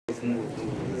My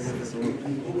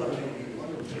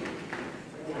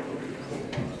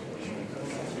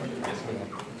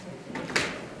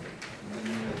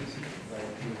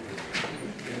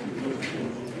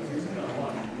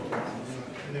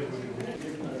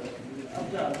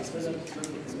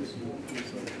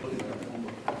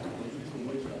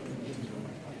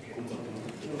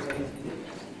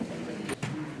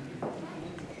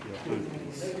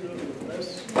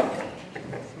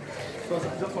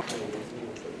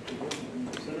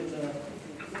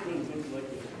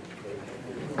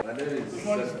name is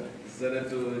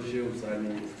Senator Shehu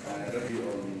Sani. I review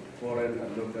on foreign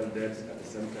and local debts at the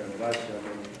same time, Vice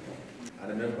Chairman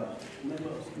and a member of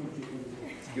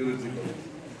Security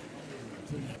Committee.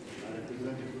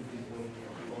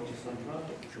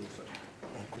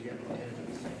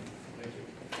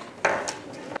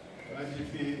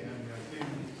 IGP and your team.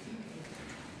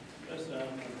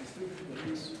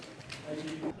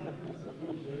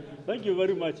 Thank you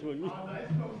very much.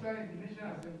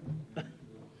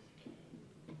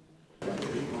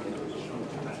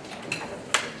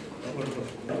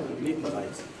 Be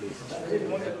polite, please.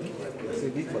 Say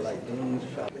be polite, don't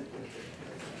shout.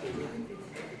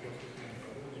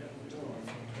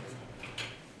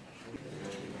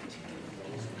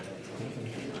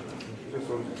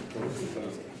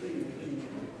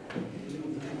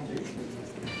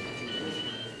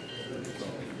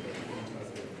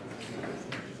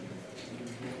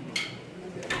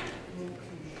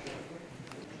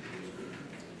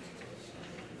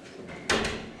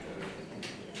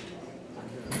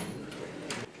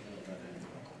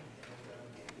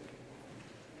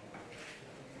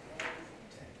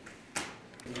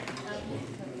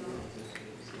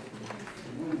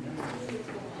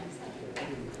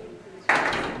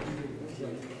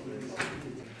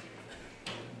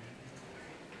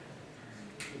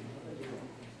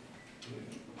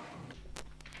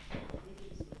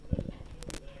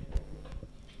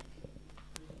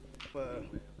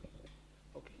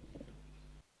 Okay.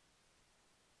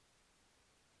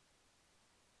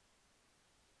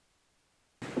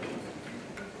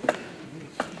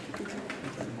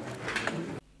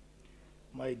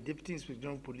 My Deputy Inspector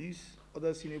General of Police,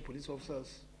 other senior police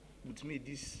officers with me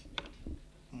this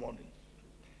morning.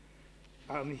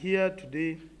 I'm here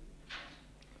today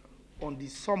on the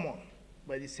summon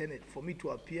by the Senate for me to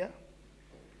appear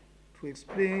to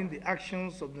explain the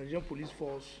actions of the Nigerian Police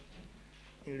Force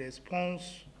in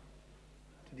response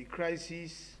to the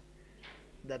crisis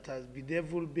that has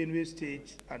bedeviled Benue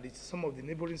State and some of the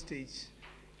neighboring states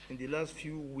in the last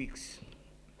few weeks.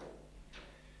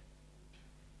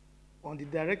 On the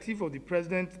directive of the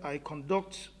President, I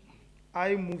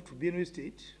moved to Benue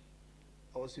State.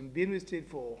 I was in Benue State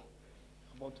for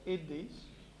about 8 days,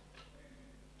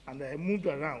 and I moved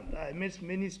around. I met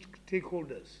many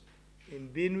stakeholders in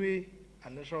Benue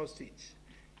and National States,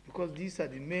 because these are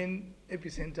the main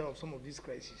epicenter of some of these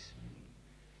crises.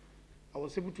 I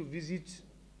was able to visit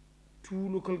 2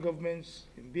 local governments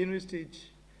in Benue State,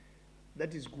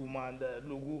 that is Guma and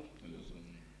Logo.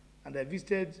 And I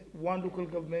visited 1 local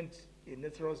government in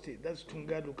National State, that's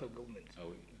Tunga local government.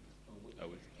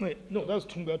 No, that's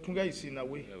Tunga. Tunga is in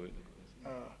Awe.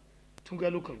 Tunga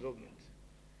local government.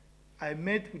 I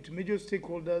met with major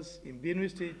stakeholders in Benue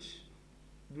State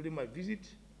during my visit,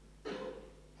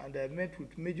 and I met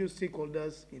with major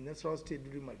stakeholders in National State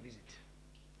during my visit.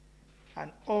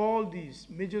 And all these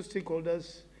major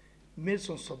stakeholders made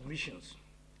some submissions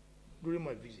during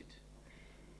my visit.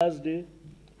 Thursday,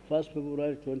 1st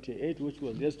February 28, which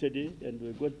was yesterday, and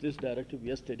we got this directive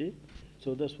yesterday,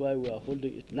 so that's why we are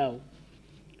holding it now.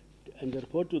 And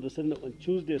report to the Senate on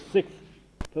Tuesday, 6th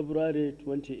February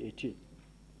 2018.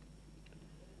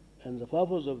 And the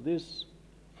purpose of this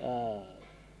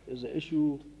is the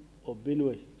issue of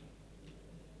Benue.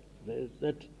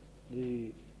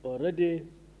 Already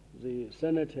the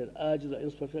Senate had urged the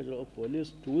Inspector General of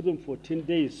Police to, within 14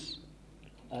 days,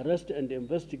 arrest and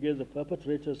investigate the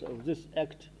perpetrators of this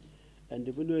act, and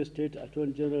the Benue State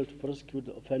Attorney General to prosecute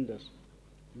the offenders.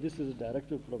 This is a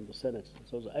directive from the Senate.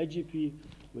 So the IGP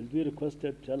will be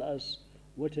requested to tell us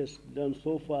what has done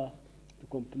so far to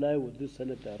comply with these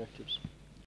Senate directives.